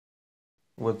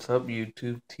What's up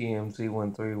YouTube,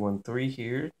 TMZ1313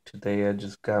 here. Today I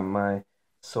just got my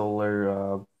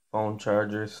solar phone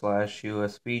charger slash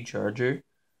USB charger.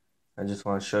 I just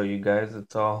want to show you guys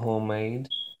it's all homemade.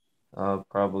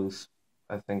 Probably,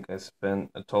 I think I spent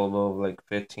a total of like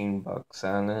 15 bucks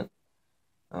on it.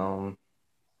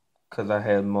 Cause I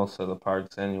had most of the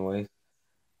parts anyways.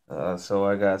 So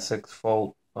I got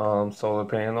 6-volt solar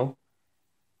panel,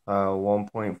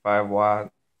 1.5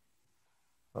 watt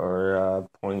or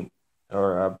 25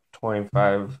 or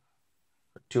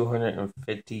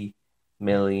 250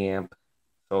 milliamp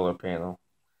solar panel.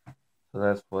 So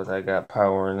that's what I got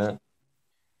powering it.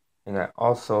 And I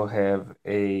also have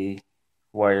a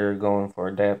wire going for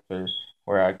adapter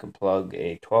where I could plug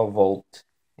a 12 volt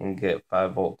and get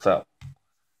 5 volts out.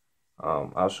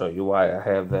 I'll show you why I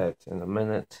have that in a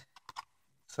minute.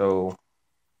 So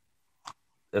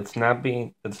it's not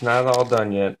all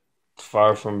done yet. It's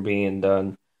far from being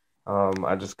done.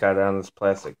 I just got it on this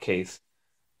plastic case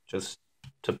just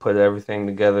to put everything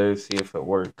together, see if it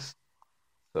works.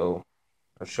 So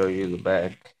I'll show you the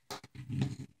back.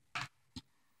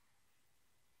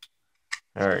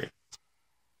 Alright.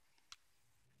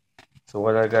 So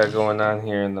what I got going on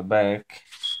here in the back,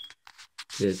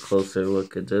 get a closer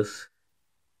look at this.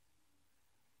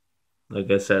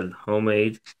 Like I said,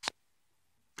 homemade.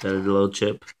 Got a little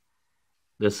chip.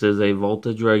 This is a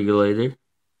voltage regulator.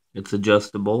 It's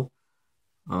adjustable.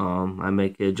 I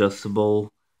make it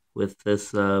adjustable with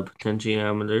this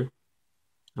potentiometer.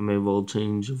 I'm able to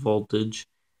change voltage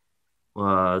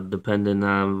depending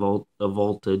on the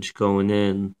voltage going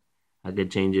in. I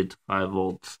could change it to 5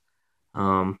 volts.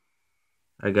 I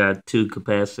got 2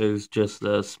 capacitors just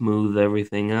to smooth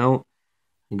everything out.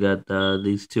 I got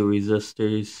these 2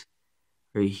 resistors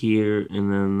right here,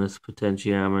 and then this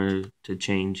potentiometer to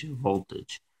change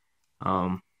voltage.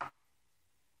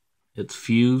 It's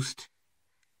fused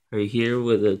right here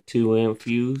with a 2 amp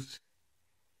fuse.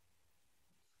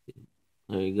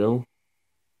 There you go.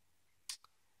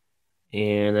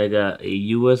 And I got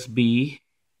a USB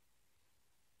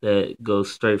that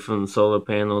goes straight from the solar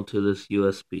panel to this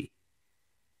USB.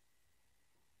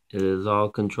 It is all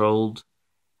controlled.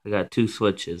 I got 2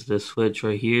 switches. This switch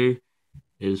right here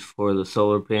is for the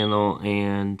solar panel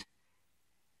and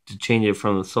to change it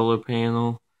from the solar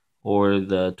panel or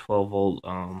the 12 volt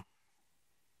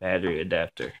battery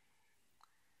adapter.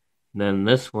 Then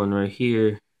this one right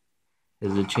here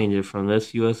is to change it from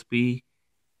this USB,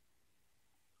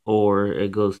 or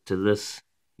it goes to this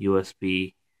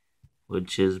USB,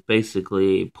 which is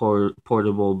basically a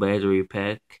portable battery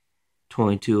pack,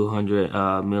 2200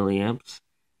 milliamps,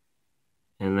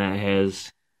 and that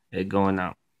has it going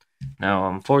out. Now,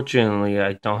 unfortunately,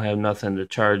 I don't have nothing to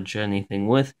charge anything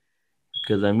with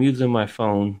because I'm using my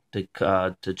phone to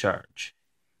charge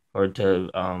or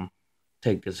to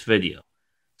take this video.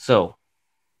 So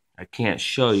I can't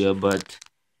show you, but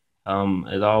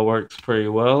it all works pretty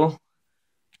well.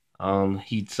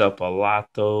 Heats up a lot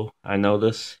though, I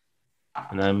notice.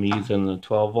 And I'm using the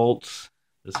 12 volts.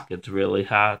 This gets really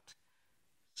hot.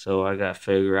 So I gotta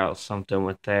figure out something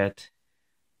with that.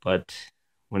 But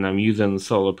when I'm using the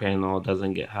solar panel, it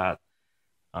doesn't get hot.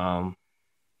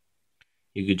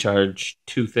 You could charge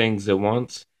 2 things at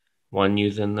once. One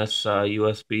using this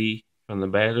USB from the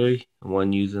battery, and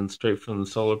one using straight from the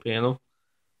solar panel.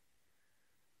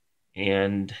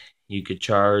 And you could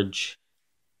charge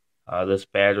this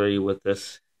battery with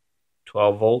this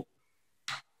 12 volt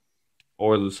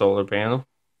or the solar panel.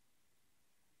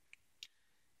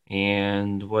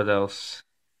 And what else?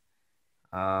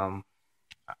 I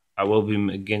will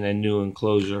be getting a new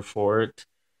enclosure for it,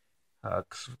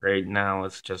 because right now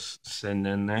it's just sitting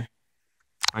in there.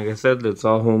 Like I said, it's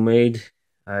all homemade.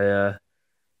 I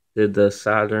did the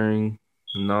soldering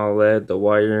and all that, the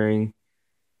wiring.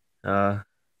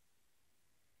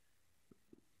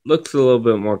 Looks a little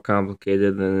bit more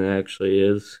complicated than it actually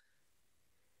is.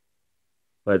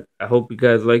 But I hope you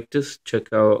guys like this.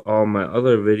 Check out all my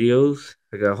other videos.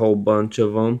 I got a whole bunch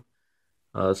of them,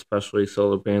 especially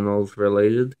solar panels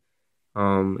related.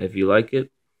 If you like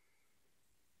it,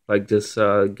 like this,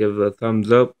 give it a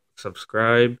thumbs up,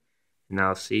 subscribe, and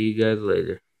I'll see you guys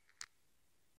later.